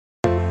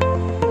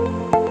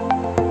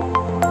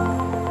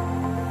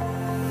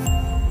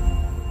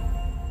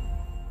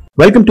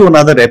Welcome to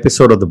another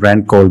episode of The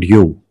Brand Called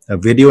You, a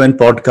video and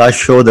podcast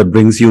show that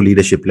brings you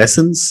leadership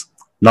lessons,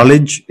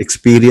 knowledge,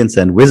 experience,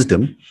 and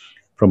wisdom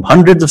from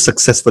hundreds of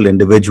successful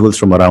individuals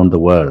from around the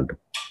world.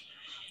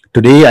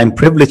 Today, I'm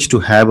privileged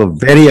to have a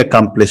very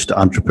accomplished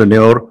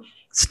entrepreneur,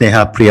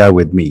 Sneha Priya,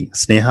 with me.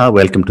 Sneha,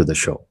 welcome to the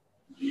show.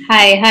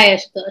 Hi,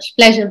 Ashutosh.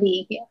 Pleasure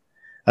being here.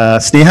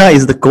 Sneha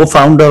is the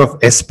co-founder of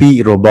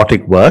SP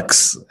Robotic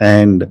Works,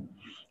 and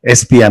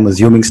SP, I'm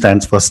assuming,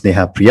 stands for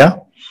Sneha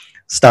Priya.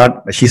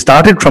 She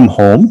started from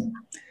home,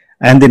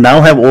 and they now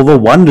have over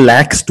 1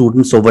 lakh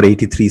students over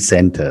 83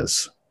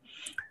 centers.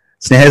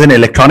 Sneha is an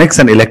electronics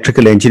and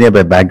electrical engineer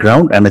by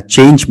background and a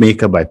change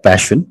maker by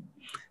passion.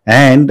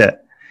 And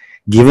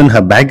given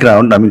her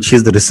background,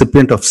 she's the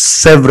recipient of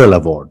several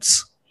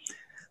awards.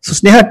 So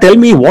Sneha, tell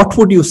me, what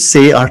would you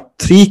say are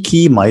 3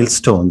 key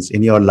milestones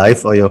in your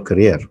life or your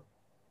career?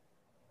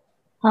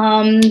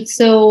 In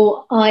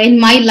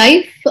my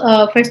life,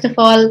 first of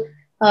all,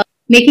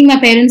 making my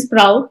parents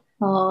proud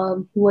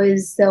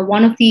was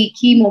one of the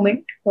key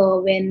moments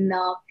when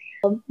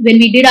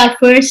we did our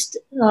first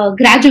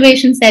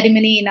graduation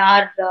ceremony in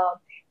our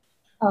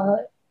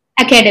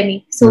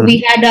academy. So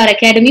we had our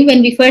academy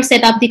when we first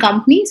set up the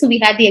company. So we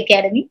had the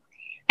academy.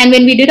 And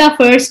when we did our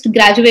first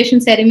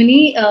graduation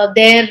ceremony,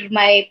 there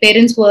my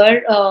parents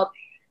were...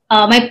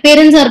 my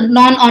parents are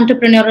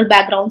non-entrepreneurial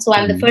background, so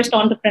I'm the first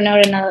entrepreneur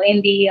in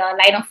the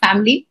line of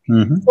family.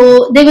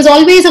 So there was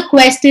always a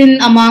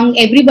question among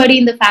everybody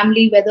in the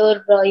family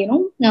whether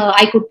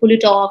I could pull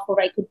it off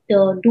or I could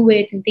do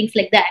it and things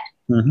like that.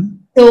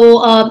 So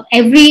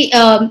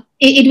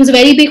it was a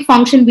very big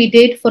function we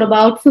did for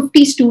about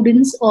 50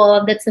 students.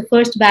 That's the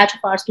first batch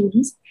of our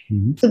students.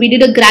 So we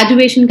did a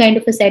graduation kind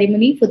of a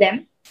ceremony for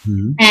them,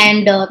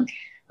 and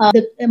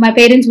my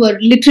parents were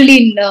literally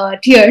in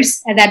tears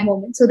at that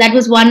moment. So that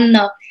was one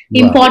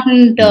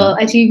important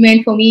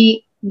achievement for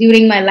me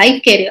during my life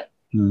career.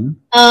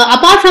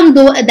 Apart from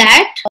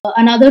that,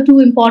 another 2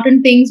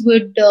 important things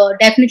would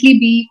definitely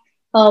be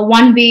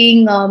one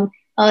being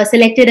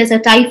selected as a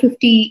Type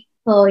 50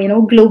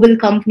 global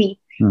company.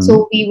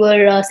 So we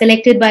were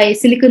selected by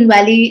Silicon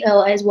Valley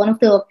as one of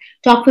the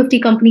top 50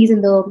 companies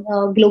in the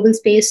global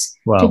space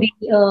to be,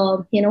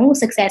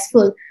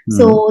 successful.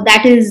 So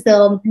that is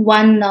the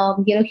one,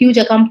 huge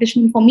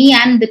accomplishment for me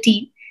and the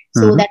team.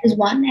 So that is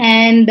one.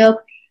 And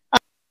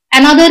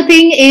another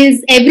thing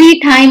is every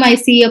time I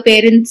see a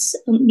parent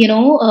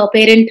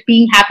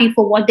being happy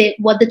for what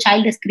the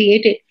child has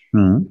created,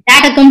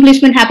 that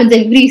accomplishment happens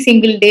every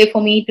single day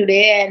for me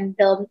today. And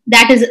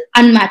that is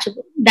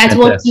unmatchable. That's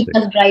what keeps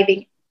us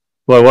driving.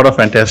 Well, what a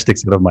fantastic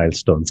set of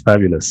milestones.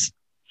 Fabulous.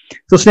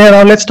 So, Sneha,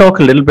 now let's talk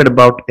a little bit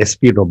about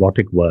SP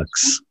Robotic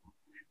Works.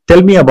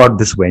 Tell me about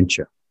this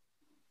venture.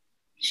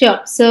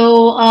 Sure.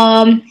 So,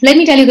 let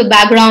me tell you the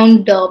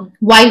background,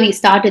 why we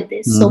started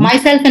this. So,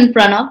 myself and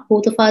Pranav,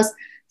 both of us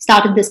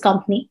started this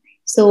company.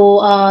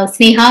 So,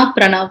 Sneha,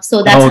 Pranav.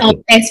 So, that's how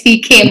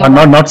SP came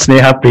about. Not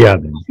Sneha Priya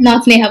then.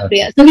 Not Sneha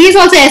Priya. So, he's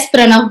also S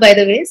Pranav, by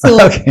the way. So,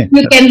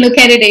 you can look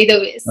at it either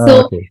way.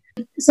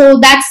 So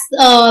that's,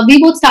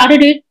 we both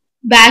started it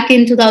back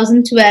in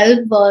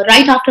 2012,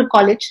 right after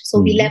college. So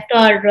we left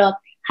our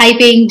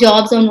high-paying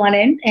jobs on one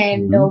end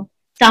and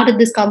started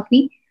this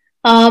company,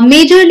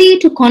 majorly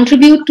to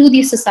contribute to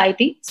the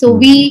society. So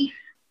we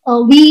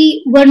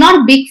were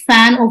not a big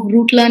fan of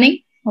rote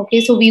learning.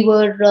 Okay, so we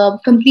were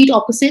complete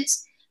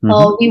opposites.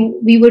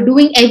 We were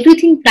doing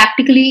everything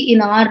practically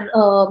in our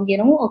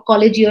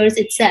college years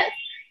itself.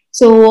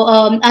 So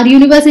our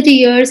university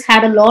years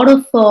had a lot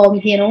of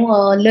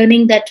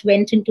learning that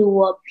went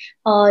into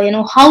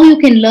how you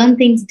can learn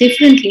things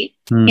differently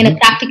in a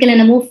practical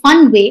and a more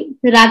fun way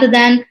rather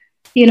than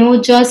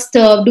just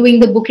doing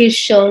the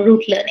bookish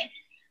route learning.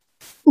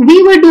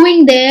 We were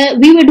doing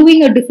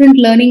a different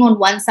learning on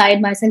one side,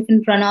 myself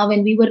and Pranav,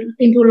 and we were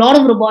into a lot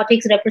of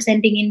robotics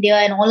representing India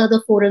and all other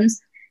forums,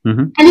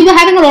 and we were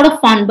having a lot of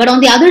fun. But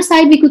on the other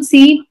side, we could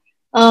see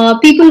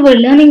people were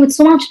learning with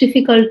so much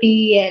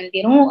difficulty, and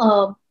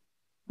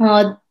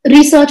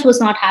research was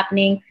not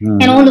happening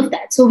and all of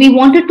that. So we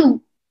wanted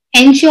to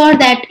ensure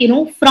that,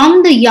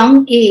 from the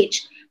young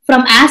age,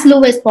 from as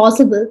low as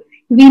possible,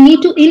 we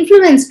need to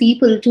influence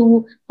people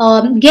to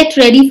get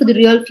ready for the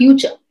real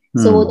future.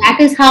 So that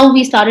is how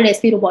we started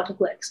SP Robotic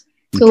Works.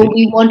 So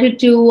we wanted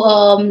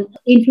to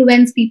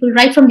influence people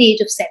right from the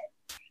age of 7.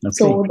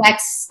 So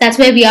that's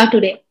where we are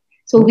today.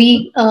 So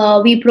we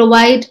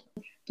provide,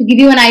 to give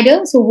you an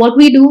idea, so what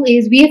we do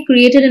is we have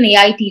created an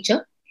AI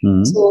teacher.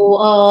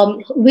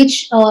 So,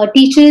 which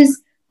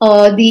teaches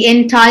the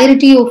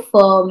entirety of,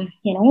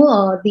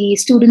 the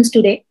students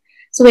today.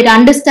 So it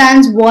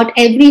understands what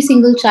every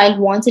single child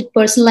wants. It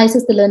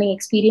personalizes the learning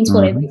experience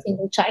for every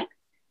single child.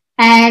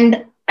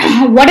 And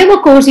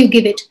whatever course you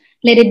give it,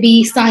 let it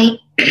be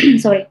science,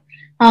 so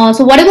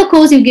whatever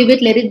course you give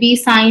it, let it be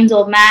science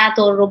or math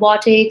or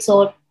robotics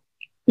or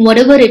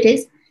whatever it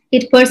is,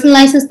 it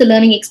personalizes the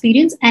learning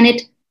experience, and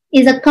it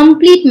is a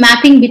complete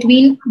mapping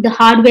between the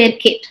hardware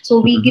kit.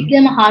 So we give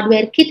them a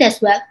hardware kit as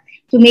well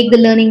to make the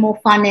learning more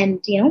fun and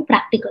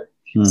practical.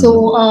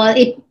 So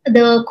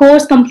the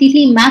course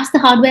completely maps the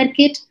hardware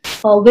kit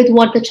with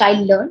what the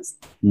child learns.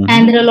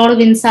 And there are a lot of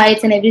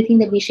insights and everything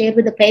that we share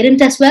with the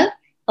parent as well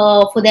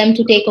for them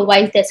to take a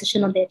wise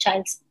decision on their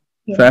child's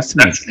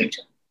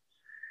future.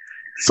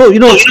 So,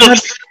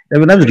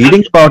 when I was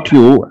reading about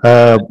you,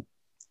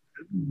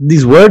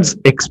 these words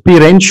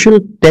experiential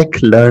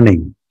tech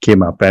learning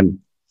came up, and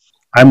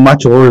I'm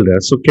much older.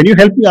 So can you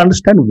help me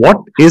understand what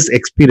is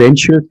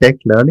experiential tech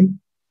learning?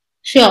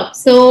 Sure.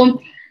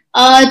 So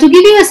to give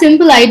you a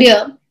simple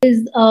idea,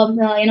 is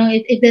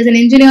if there's an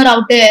engineer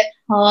out there,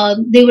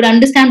 they would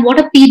understand what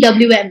a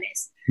PWM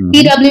is.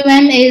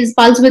 PWM is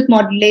pulse width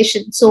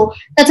modulation. So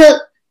that's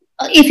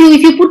if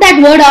you put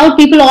that word out,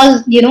 people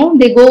all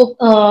they go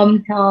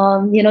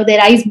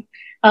their eyes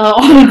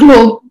all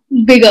glow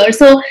bigger.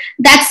 So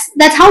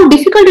that's how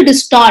difficult it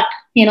is taught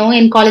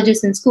in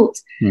colleges and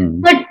schools.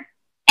 But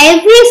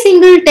every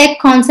single tech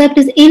concept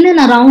is in and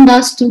around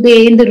us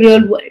today in the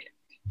real world,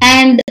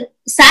 and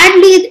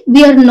sadly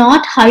we are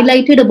not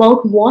highlighted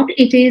about what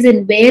it is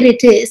and where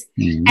it is.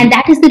 And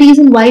that is the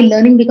reason why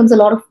learning becomes a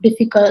lot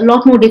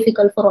more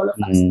difficult for all of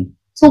us.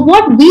 So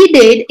what we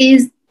did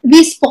is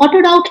we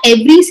spotted out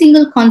every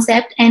single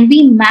concept and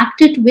we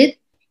mapped it with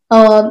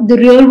the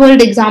real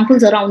world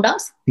examples around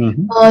us.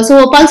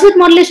 So pulse width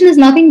modulation is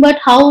nothing but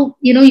how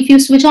if you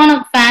switch on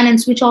a fan and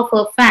switch off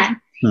a fan,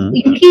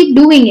 you keep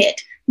doing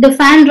it, the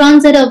fan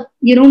runs at a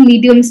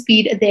medium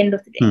speed at the end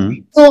of the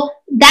day. So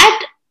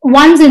that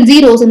ones and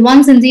zeros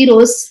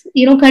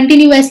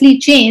continuously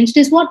changed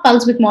is what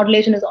pulse width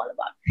modulation is all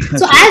about.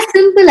 So as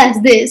simple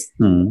as this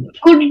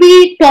could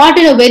be taught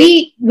in a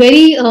very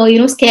very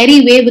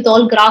scary way with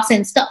all graphs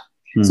and stuff.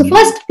 So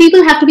first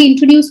people have to be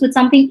introduced with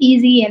something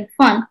easy and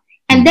fun,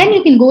 and then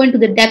you can go into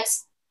the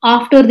depths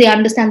after they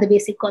understand the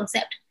basic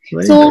concept.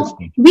 So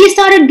we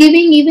started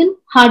giving even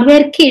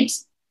hardware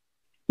kits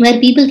where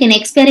people can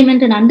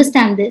experiment and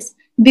understand this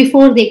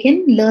before they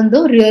can learn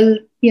the real,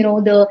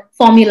 the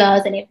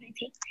formulas and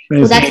everything.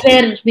 Amazing. So that's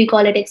where we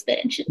call it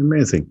experiential.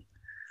 Amazing.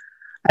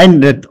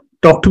 And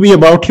talk to me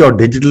about your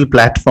digital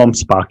platform,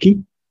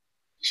 Sparky.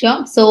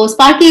 Sure. So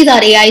Sparky is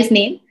our AI's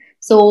name.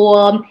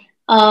 So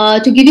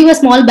to give you a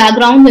small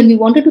background, when we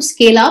wanted to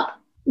scale up,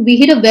 we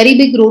hit a very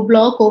big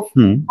roadblock of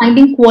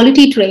finding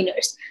quality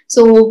trainers.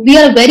 So we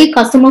are a very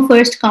customer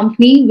first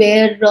company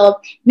where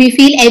we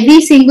feel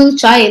every single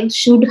child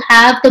should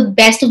have the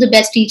best of the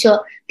best teacher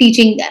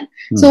teaching them.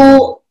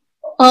 So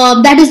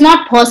that is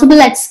not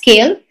possible at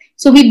scale.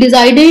 So we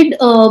decided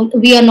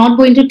we are not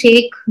going to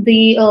take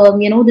the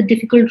the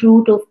difficult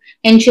route of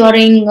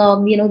ensuring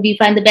we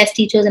find the best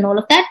teachers and all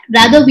of that.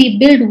 Rather, we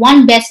build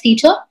one best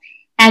teacher,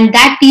 and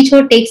that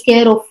teacher takes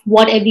care of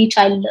what every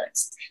child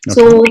learns. Okay.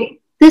 So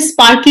this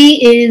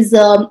Sparky is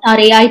our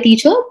AI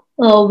teacher,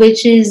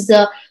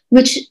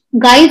 which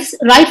guides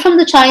right from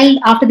the child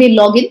after they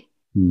log in.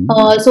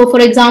 So for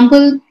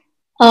example,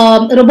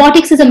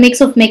 robotics is a mix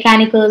of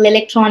mechanical,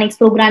 electronics,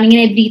 programming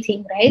and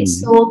everything, right?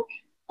 So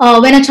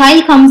when a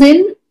child comes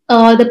in,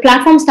 the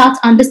platform starts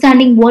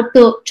understanding what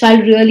the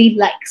child really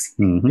likes,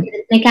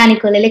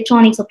 mechanical,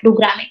 electronics or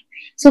programming.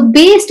 So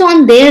based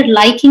on their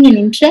liking and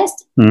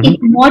interest, it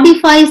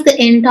modifies the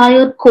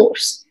entire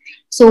course.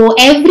 So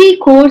every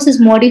course is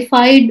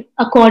modified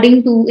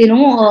according to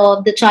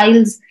the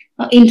child's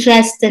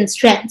interests and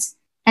strengths,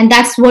 and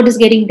that's what is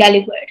getting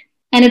delivered.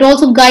 And it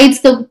also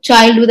guides the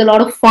child with a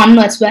lot of fun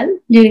as well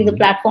during the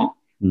platform.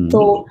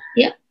 So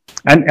yeah.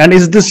 And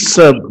is this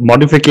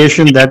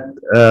modification that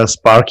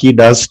Sparky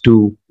does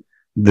to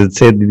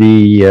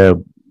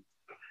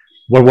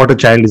what a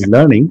child is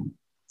learning?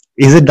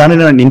 Is it done in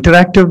an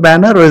interactive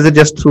manner, or is it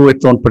just through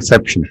its own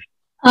perception?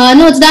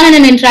 No, it's done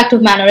in an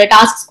interactive manner. It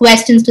asks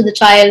questions to the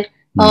child.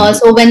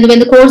 So when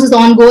the course is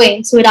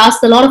ongoing, so it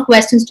asks a lot of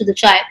questions to the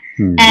child,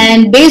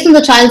 and based on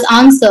the child's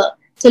answer.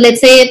 So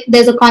let's say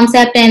there's a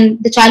concept and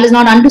the child is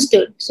not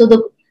understood. So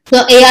the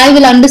AI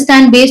will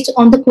understand based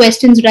on the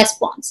question's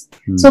response.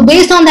 So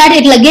based on that,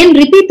 it will again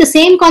repeat the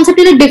same concept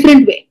in a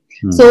different way.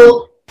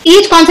 So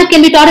each concept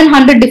can be taught in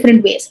 100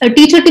 different ways. A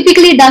teacher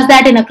typically does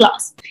that in a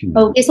class.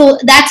 Okay, so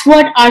that's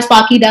what our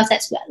Sparky does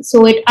as well.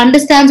 So it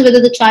understands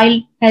whether the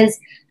child has,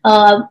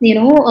 loved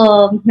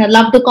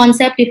the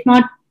concept. If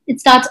not, it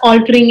starts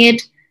altering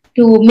it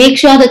to make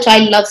sure the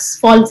child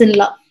falls in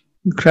love.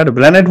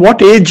 Incredible. And at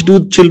what age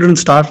do children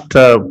start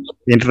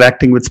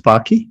interacting with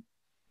Sparky?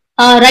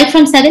 Right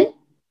from 7.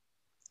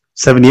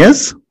 7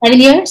 years? 7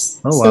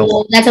 years. Oh, wow.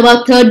 So that's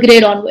about 3rd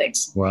grade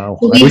onwards. Wow.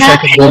 So I wish I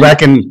could go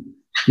back and,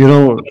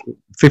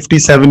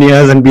 57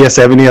 years and be a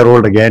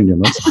 7-year-old again,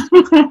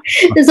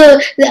 So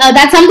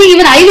that's something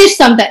even I wish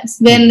sometimes.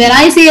 When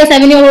I see a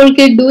 7-year-old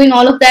kid doing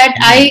all of that,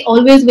 I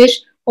always wish,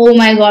 oh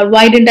my God,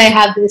 why didn't I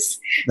have this?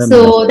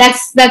 So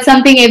that's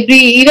something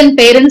even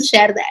parents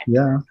share that.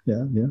 Yeah.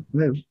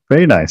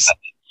 Very nice.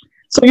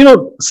 So,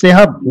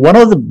 Sneha, one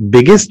of the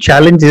biggest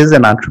challenges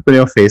an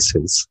entrepreneur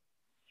faces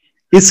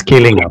is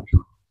scaling up.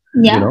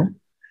 Yeah.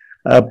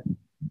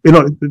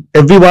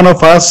 Every one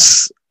of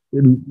us,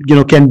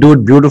 can do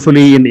it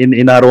beautifully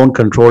in our own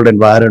controlled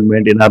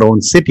environment, in our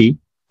own city.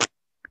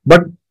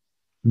 But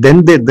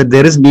then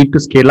there is need to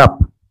scale up.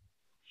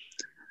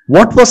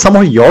 What were some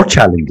of your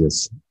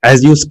challenges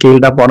as you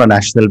scaled up on a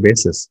national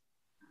basis?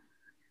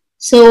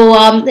 So,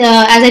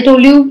 as I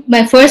told you,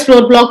 my first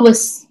roadblock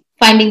was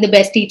finding the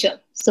best teacher.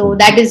 So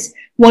that is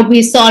what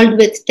we solved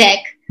with tech.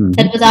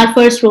 That was our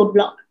first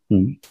roadblock.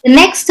 The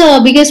next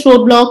biggest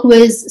roadblock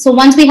was, so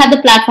once we had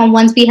the platform,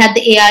 once we had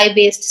the AI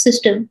based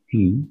system,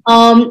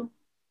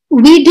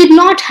 we did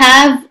not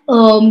have,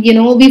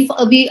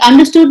 we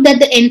understood that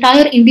the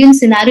entire Indian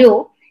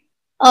scenario,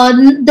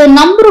 the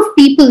number of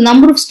people,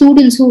 number of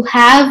students who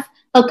have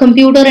a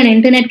computer and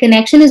internet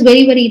connection is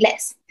very, very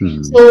less.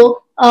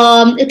 So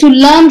to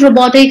learn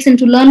robotics and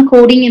to learn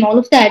coding and all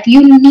of that,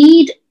 you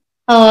need,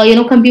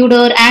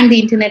 computer and the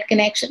internet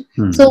connection.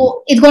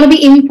 So it's going to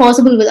be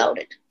impossible without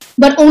it.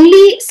 But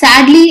only,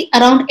 sadly,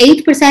 around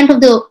 8% of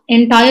the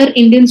entire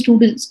Indian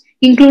students,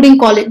 including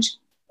college,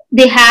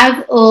 they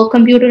have a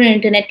computer and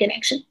internet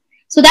connection.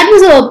 So that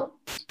was a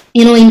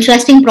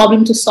interesting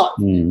problem to solve.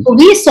 So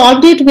we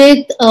solved it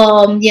with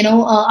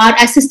our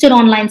assisted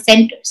online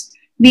centers.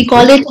 We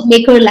call it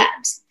Maker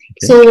Labs.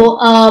 So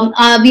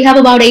we have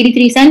about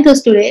 83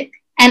 centers today,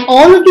 and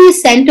all of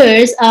these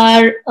centers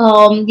are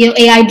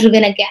AI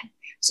driven again.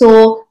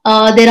 So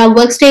there are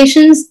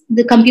workstations,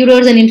 the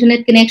computers and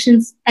internet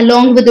connections,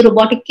 along with the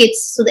robotic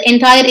kits. So the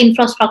entire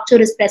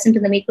infrastructure is present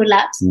in the Maker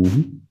Labs,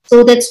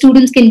 so that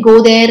students can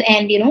go there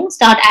and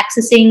start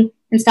accessing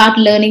and start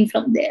learning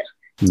from there.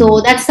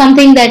 So that's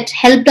something that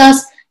helped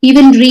us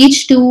even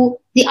reach to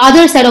the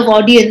other set of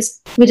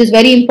audience, which is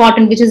very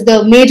important, which is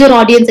the major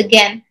audience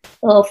again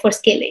for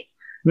scaling.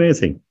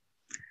 Amazing.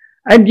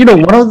 And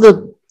one of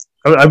the,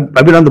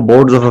 I've been on the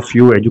boards of a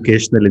few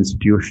educational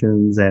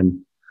institutions, and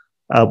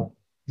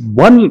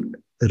one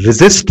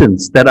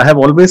resistance that I have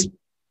always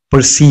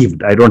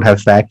perceived, I don't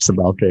have facts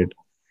about it,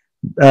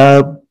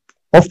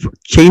 of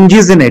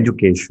changes in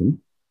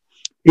education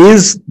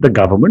is the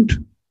government,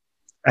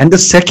 and the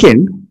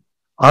second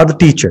are the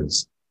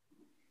teachers.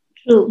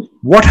 True.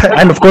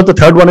 And of course, the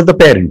third one is the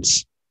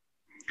parents.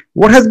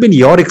 What has been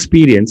your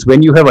experience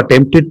when you have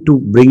attempted to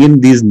bring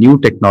in these new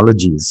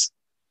technologies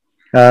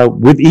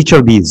with each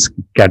of these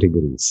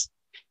categories?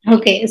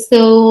 Okay,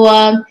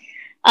 so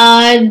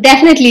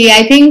definitely,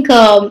 I think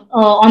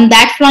on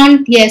that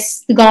front,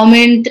 yes, the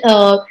government,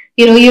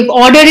 you've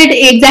ordered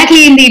it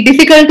exactly in the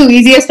difficult to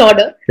easiest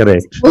order.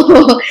 Correct.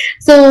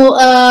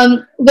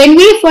 So when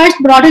we first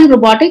brought in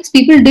robotics,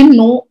 people didn't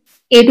know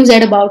A to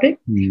Z about it,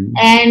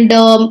 and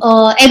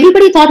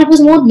everybody thought it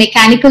was more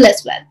mechanical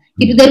as well.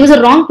 There was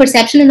a wrong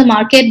perception in the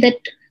market that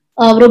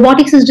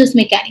robotics is just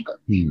mechanical,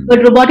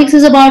 but robotics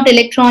is about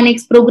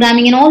electronics,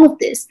 programming, and all of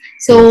this.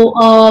 So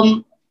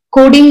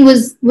coding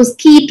was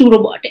key to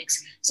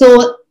robotics.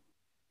 So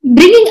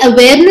bringing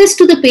awareness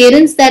to the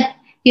parents that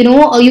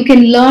you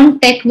can learn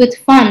tech with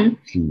fun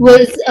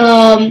was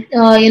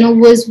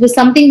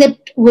something that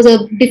was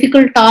a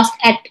difficult task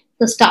at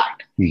the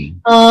start.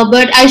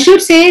 But I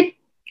should say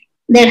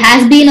there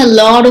has been a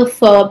lot of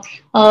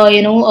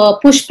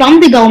push from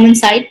the government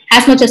side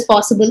as much as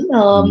possible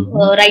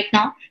right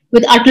now,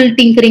 with Atal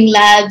tinkering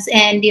labs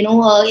and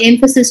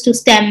emphasis to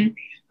STEM.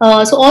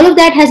 So all of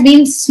that has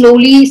been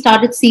slowly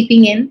started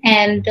seeping in,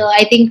 and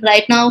I think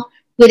right now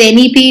with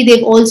NEP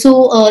they've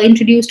also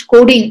introduced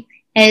coding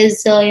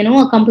as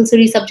a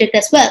compulsory subject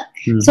as well.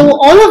 So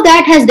all of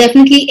that has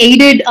definitely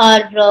aided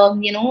our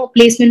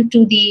placement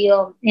to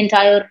the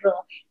entire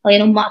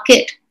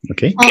market.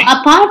 Okay.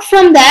 Apart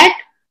from that,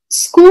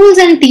 schools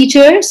and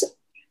teachers,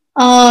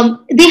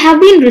 they have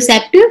been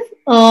receptive,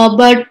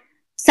 but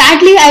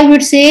sadly I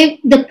would say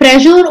the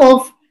pressure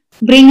of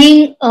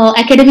bringing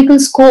academical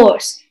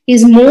scores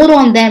is more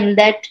on them,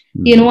 that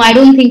I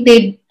don't think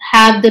they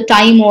have the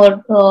time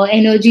or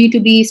energy to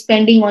be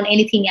spending on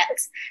anything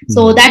else.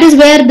 So that is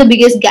where the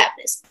biggest gap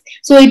is.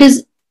 So it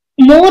is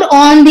more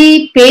on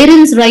the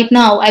parents right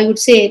now, I would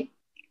say,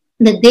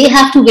 that they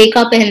have to wake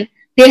up and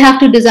they have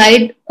to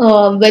decide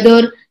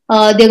whether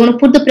they're going to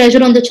put the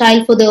pressure on the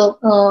child for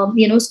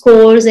the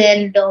scores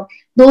and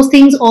those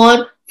things,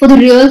 or for the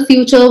real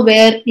future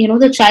where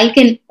the child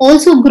can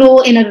also grow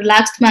in a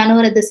relaxed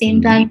manner, at the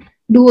same time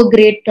do a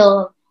great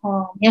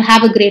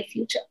have a great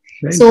future.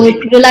 So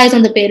it relies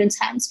on the parents'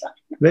 hands.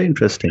 Very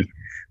interesting.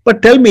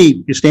 But tell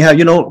me,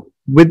 Sneha,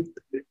 with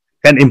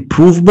an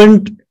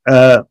improvement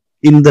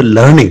in the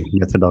learning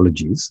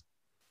methodologies,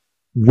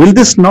 will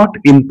this not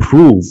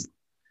improve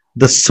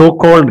the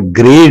so-called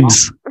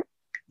grades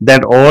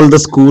that all the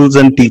schools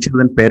and teachers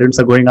and parents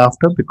are going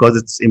after, because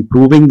it's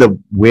improving the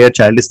way a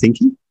child is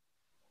thinking?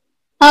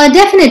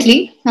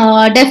 Definitely.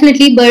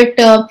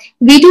 But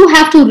we do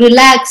have to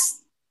relax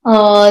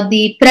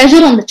the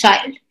pressure on the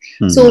child.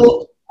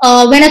 So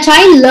when a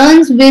child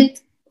learns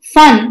with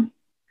fun,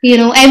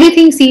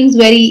 everything seems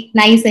very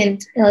nice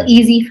and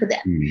easy for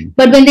them.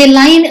 But when they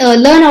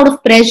learn out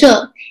of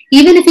pressure,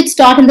 even if it's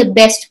taught in the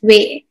best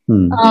way,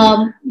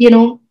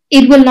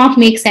 it will not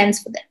make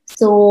sense for them.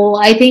 So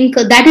I think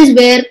that is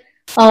where,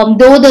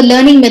 though the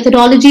learning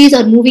methodologies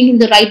are moving in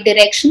the right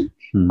direction,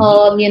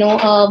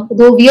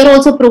 Though we are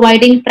also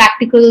providing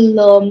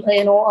practical,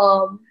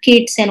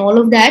 kits and all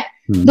of that.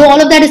 Though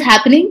all of that is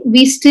happening,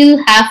 we still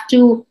have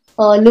to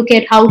look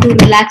at how to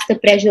relax the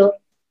pressure.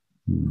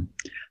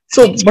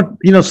 So, but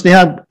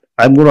Sneha,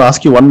 I'm going to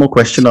ask you one more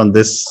question on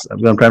this.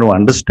 I'm trying to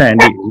understand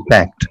the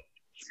impact.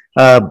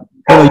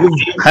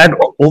 You've had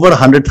over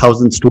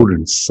 100,000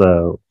 students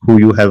who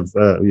you have,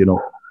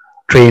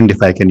 trained,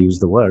 if I can use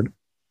the word.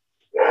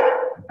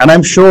 And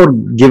I'm sure,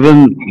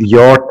 given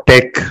your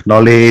tech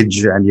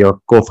knowledge and your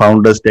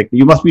co-founders' tech,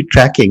 you must be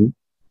tracking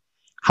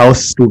how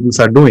students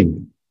are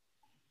doing.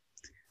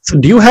 So,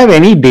 do you have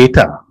any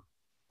data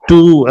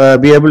to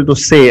be able to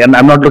say, and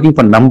I'm not looking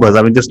for numbers,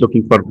 I'm just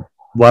looking for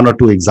one or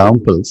two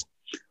examples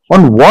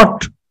on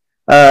what,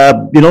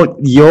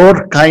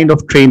 your kind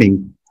of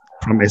training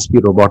from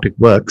SP Robotic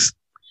Works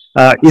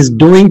is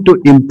doing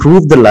to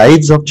improve the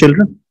lives of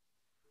children?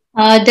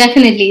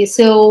 Definitely.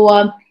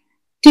 So,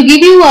 to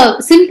give you a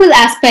simple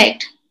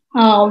aspect,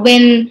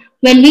 when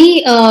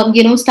we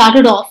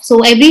started off,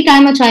 so every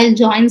time a child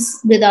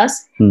joins with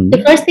us,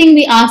 the first thing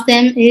we ask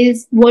them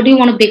is, what do you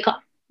want to become?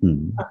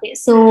 Okay,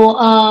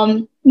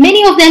 so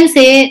many of them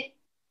say,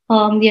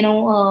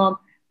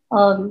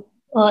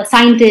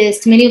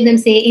 scientists, many of them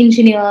say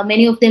engineer,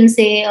 many of them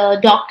say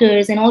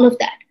doctors, and all of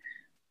that.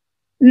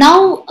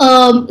 Now,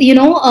 we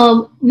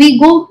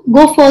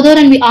go further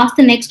and we ask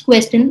the next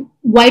question: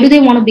 why do they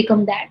want to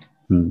become that?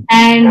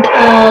 And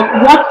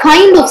what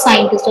kind of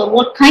scientist or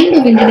what kind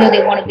of engineer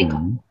they want to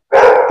become?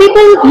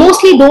 People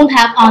mostly don't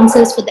have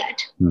answers for that.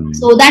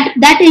 So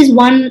that is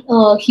one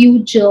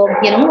huge,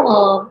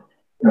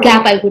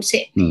 gap, I would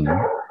say.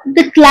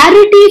 The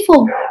clarity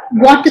for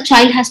what the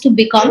child has to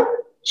become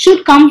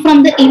should come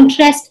from the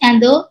interest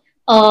and the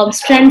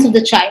strengths of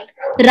the child,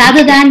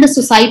 rather than the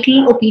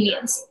societal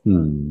opinions.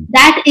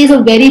 That is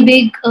a very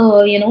big,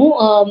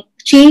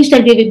 change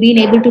that we've been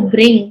able to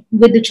bring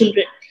with the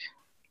children.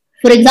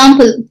 For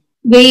example,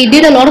 we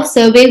did a lot of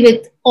survey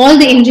with all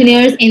the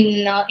engineers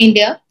in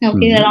India.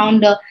 Okay,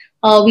 around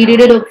we did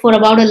it for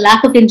about 1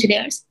 lakh of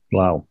engineers.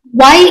 Wow.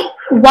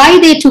 Why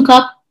they took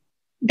up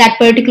that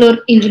particular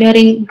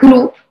engineering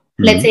group,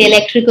 let's say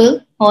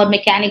electrical or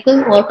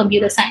mechanical or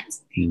computer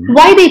science?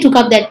 Why they took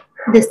up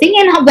this thing,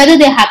 and whether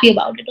they're happy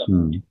about it or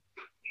not.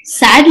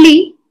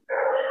 Sadly,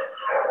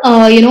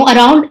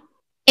 around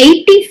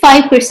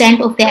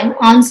 85% of them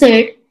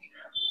answered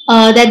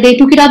that they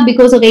took it up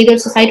because of either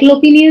societal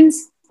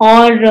opinions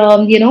or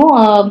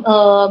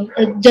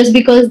just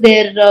because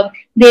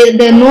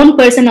the known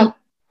person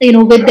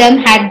with them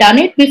had done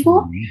it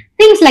before,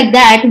 things like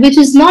that, which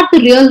is not the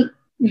real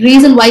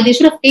reason why they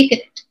should have taken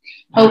it.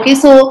 Okay,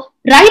 so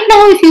right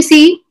now, if you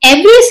see,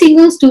 every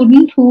single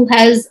student who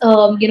has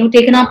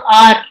taken up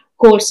our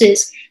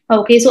courses,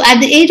 okay, so at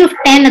the age of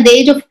 10, at the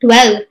age of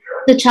 12,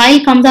 the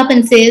child comes up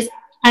and says,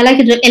 I like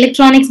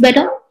electronics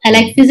better, I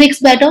like physics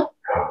better,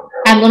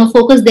 I'm going to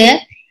focus there.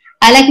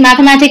 I like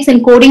mathematics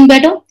and coding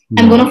better,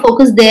 I'm going to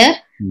focus there.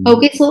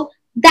 Okay, so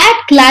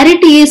that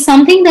clarity is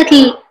something that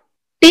will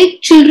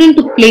take children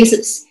to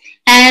places.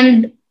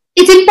 And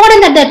it's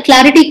important that that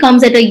clarity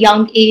comes at a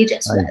young age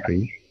as well. I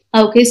agree.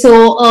 Okay,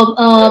 so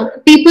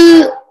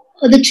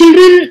the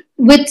children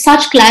with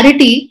such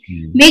clarity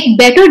make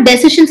better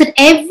decisions at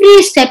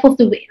every step of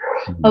the way.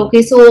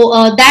 Okay, so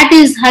that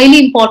is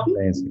highly important.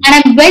 Amazing. And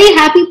I'm very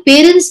happy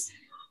parents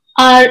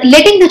are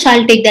letting the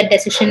child take that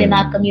decision in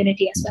our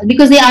community as well,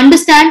 because they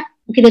understand,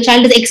 okay, the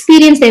child has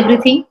experienced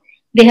everything,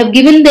 they have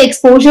given the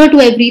exposure to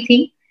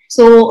everything.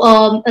 So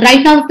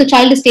right now, if the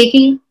child is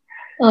taking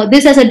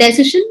this as a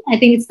decision, I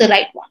think it's the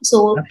right one.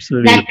 So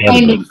absolutely that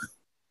kind of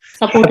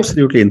support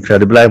absolutely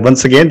incredible. I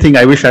once again think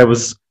I wish I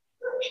was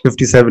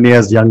 57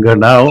 years younger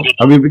now.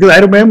 I mean, because I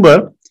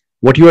remember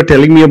what you were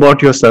telling me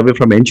about your survey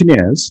from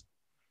engineers.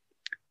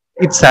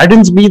 It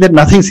saddens me that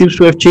nothing seems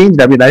to have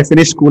changed. I mean, I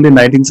finished school in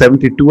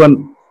 1972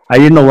 and I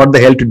didn't know what the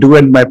hell to do.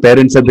 And my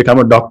parents had become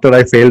a doctor.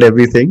 I failed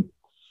everything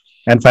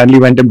and finally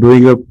went and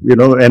doing an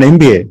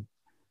MBA.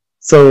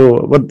 So,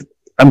 but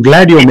I'm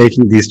glad you're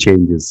making these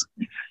changes.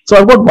 So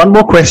I've got one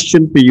more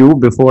question for you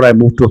before I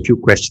move to a few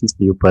questions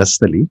for you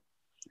personally.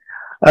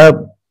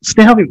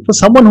 Sneha, for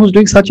someone who's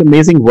doing such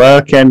amazing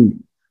work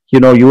and,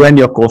 you and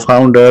your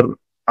co-founder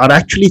are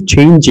actually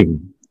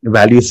changing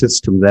value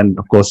systems and,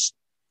 of course,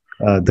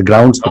 the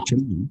grounds for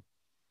children.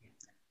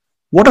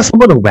 What are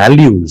some of the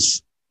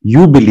values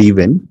you believe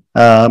in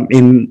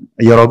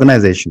your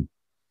organization?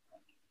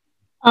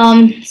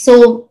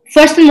 So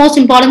first and most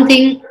important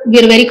thing,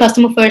 we're a very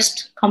customer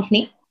first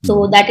company.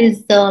 So that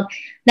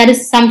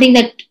is something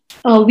that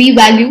we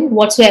value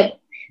whatsoever.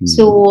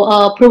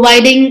 So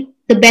providing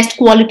the best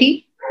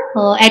quality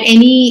at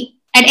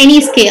any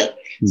scale.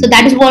 So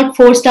that is what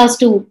forced us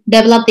to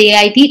develop the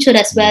AI teacher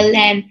as well.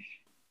 And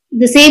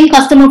the same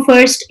customer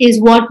first is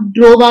what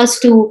drove us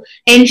to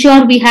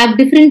ensure we have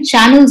different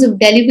channels of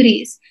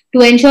deliveries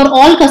to ensure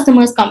all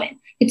customers come in.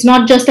 It's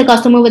not just a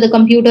customer with a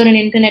computer and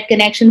internet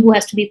connection who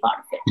has to be part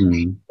of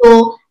it.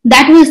 So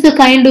that was the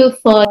kind of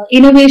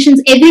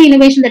innovations. Every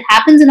innovation that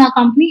happens in our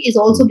company is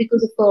also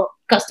because of a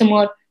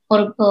customer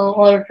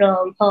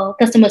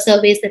customer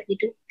surveys that we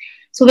do.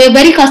 So we're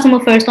very customer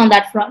first on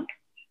that front.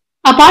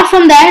 Apart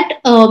from that,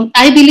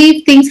 I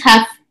believe things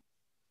have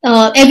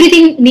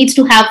everything needs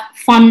to have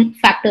fun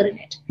factor in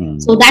it.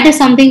 So that is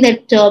something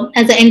that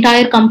as an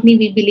entire company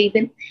we believe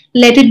in.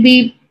 Let it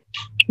be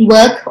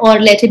work or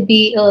let it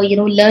be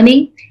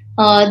learning.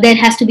 There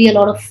has to be a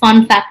lot of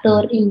fun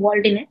factor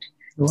involved in it.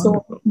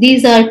 Wonderful. So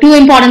these are two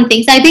important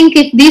things. I think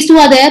if these two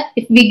are there,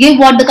 if we give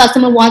what the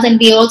customer wants and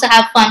we also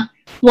have fun,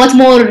 what's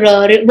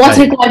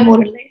required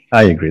more in life?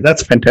 I agree.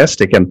 That's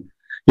fantastic. And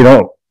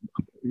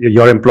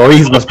your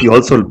employees must be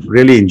also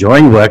really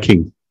enjoying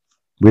working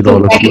with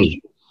all of you.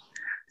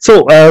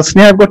 So,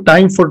 Sneha, I've got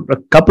time for a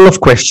couple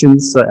of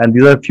questions, and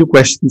these are a few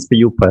questions for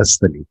you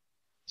personally.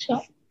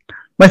 Sure.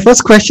 My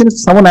first question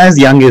is someone as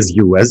young as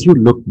you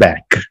look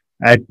back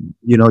at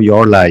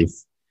your life,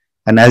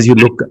 and as you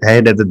look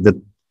ahead at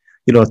the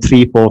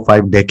 3, 4,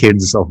 5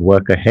 decades of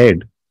work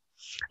ahead.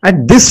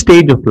 At this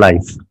stage of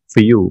life for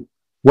you,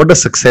 what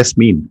does success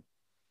mean?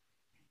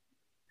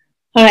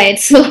 All right,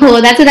 so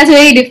that's a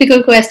very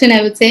difficult question,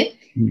 I would say.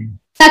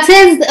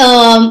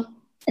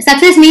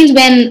 Success means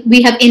when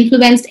we have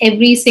influenced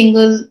every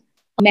single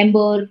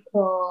member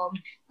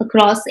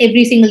across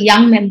every single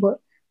young member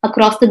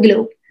across the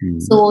globe.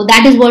 So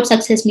that is what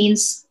success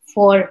means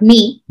for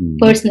me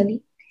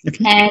personally.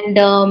 Okay. And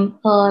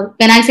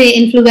when I say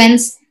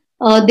influence,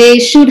 they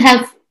should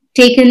have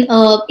taken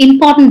an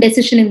important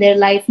decision in their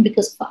life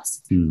because of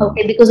us,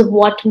 okay, because of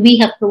what we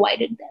have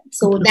provided them.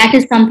 So that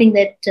is something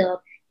that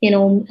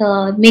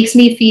makes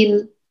me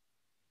feel,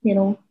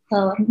 will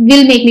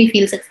make me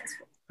feel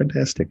successful.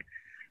 Fantastic.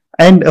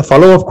 And a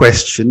follow-up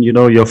question,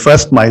 your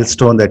first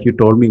milestone that you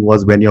told me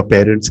was when your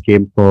parents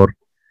came for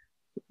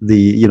the,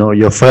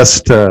 your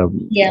first,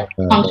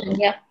 function,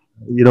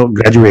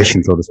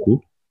 graduation, so to speak.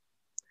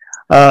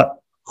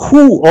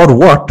 Who or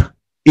what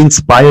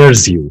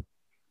inspires you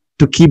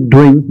to keep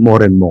doing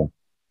more and more?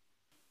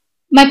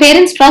 My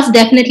parents' trust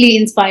definitely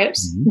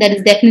inspires. That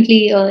is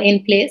definitely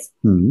in place.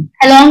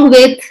 Along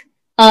with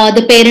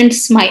the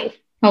parents' smile.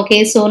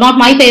 Okay, so not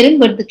my parent,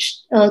 but the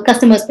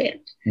customer's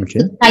parent,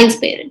 the child's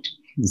parent.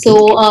 Okay.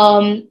 So,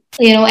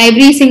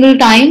 every single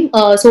time.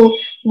 So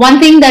one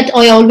thing that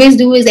I always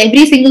do is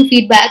every single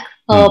feedback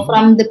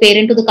from the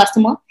parent to the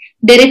customer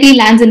directly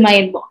lands in my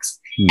inbox.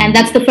 And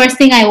that's the first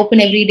thing I open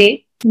every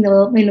day in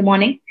the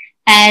morning.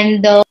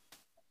 And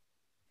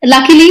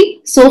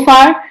luckily, so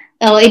far,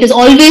 it has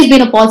always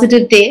been a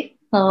positive day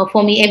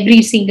for me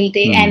every single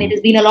day. And it has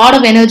been a lot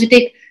of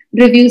energetic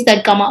reviews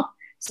that come up.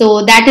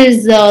 So that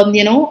is,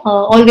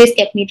 always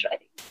kept me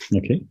driving.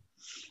 Okay.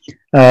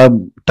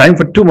 Time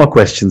for 2 more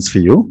questions for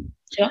you.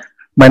 Sure.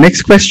 My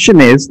next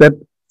question is that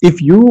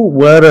if you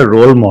were a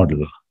role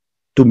model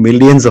to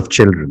millions of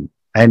children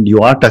and you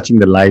are touching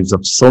the lives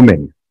of so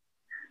many,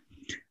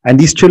 and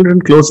these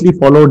children closely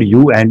followed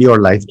you and your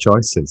life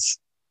choices,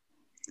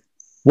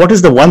 what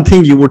is the one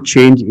thing you would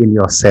change in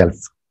yourself?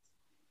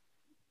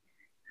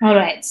 All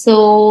right.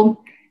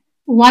 So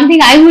one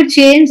thing I would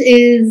change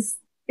is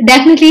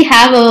definitely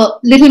have a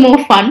little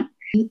more fun.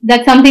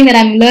 That's something that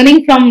I'm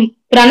learning from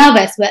Pranav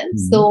as well.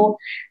 So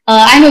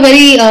I'm a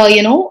very,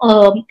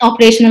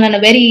 operational and a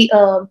very,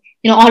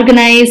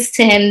 organized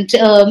and,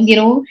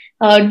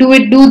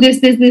 do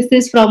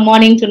this from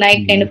morning to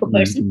night kind of a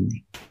person.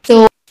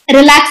 So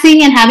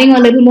relaxing and having a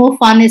little more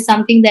fun is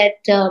something that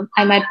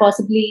I might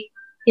possibly,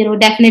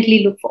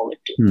 definitely look forward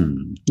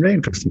to. Very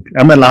interesting.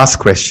 And my last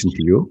question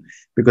to you,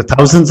 because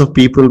thousands of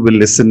people will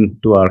listen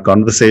to our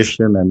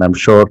conversation and I'm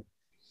sure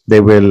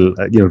they will,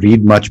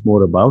 read much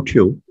more about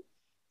you.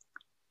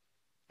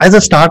 As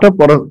a startup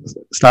or a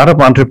startup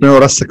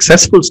entrepreneur or a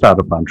successful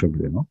startup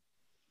entrepreneur,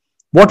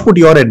 what would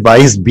your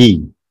advice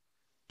be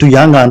to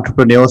young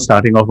entrepreneurs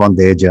starting off on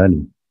their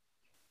journey?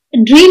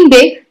 Dream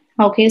big.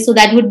 Okay, so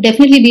that would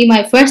definitely be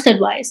my first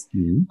advice.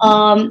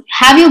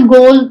 Have your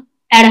goal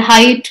at a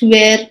height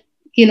where,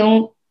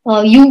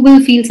 you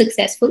will feel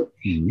successful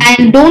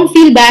and don't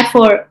feel bad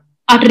for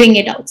uttering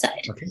it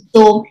outside. Okay.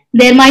 So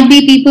there might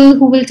be people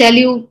who will tell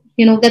you,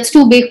 that's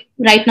too big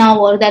right now,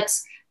 or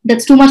that's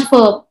too much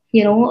for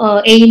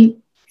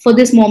aim for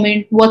this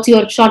moment. What's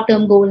your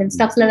short-term goal and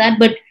stuff like that.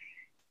 But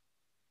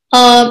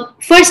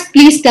first,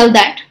 please tell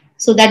that.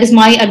 So that is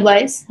my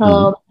advice.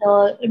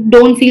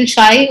 Don't feel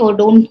shy or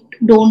don't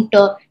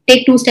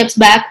take 2 steps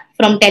back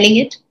from telling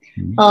it.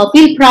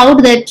 Feel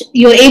proud that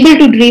you're able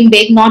to dream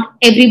big. Not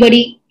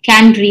everybody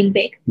can dream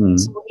big.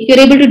 So if you're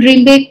able to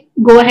dream big,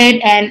 go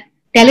ahead and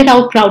tell it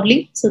out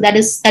proudly. So that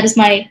is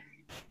my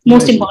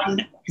most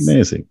important advice.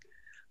 Amazing.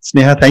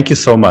 Sneha, thank you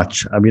so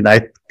much. I mean,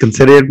 I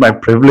consider it my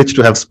privilege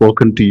to have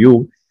spoken to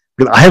you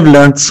because I have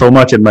learned so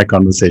much in my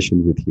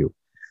conversation with you.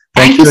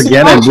 Thank you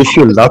again and wish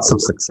you lots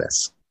of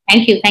success.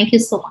 Thank you. Thank you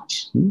so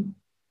much.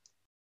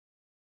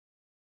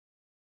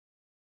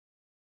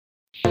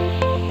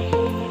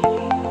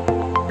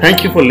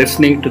 Thank you for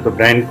listening to the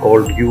brand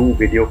called You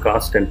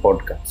Videocast and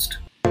Podcast,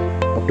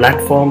 a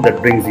platform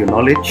that brings you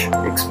knowledge,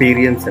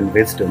 experience and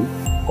wisdom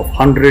of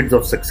hundreds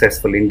of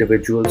successful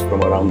individuals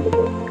from around the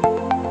world.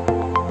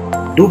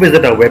 Do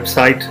visit our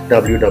website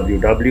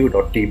www.tbcy.in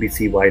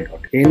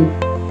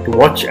to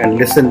watch and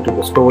listen to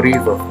the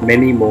stories of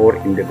many more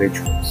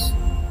individuals.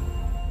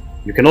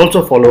 You can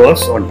also follow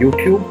us on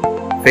YouTube,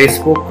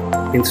 Facebook,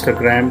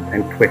 Instagram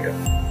and Twitter.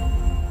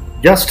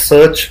 Just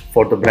search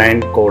for the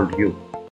brand called You.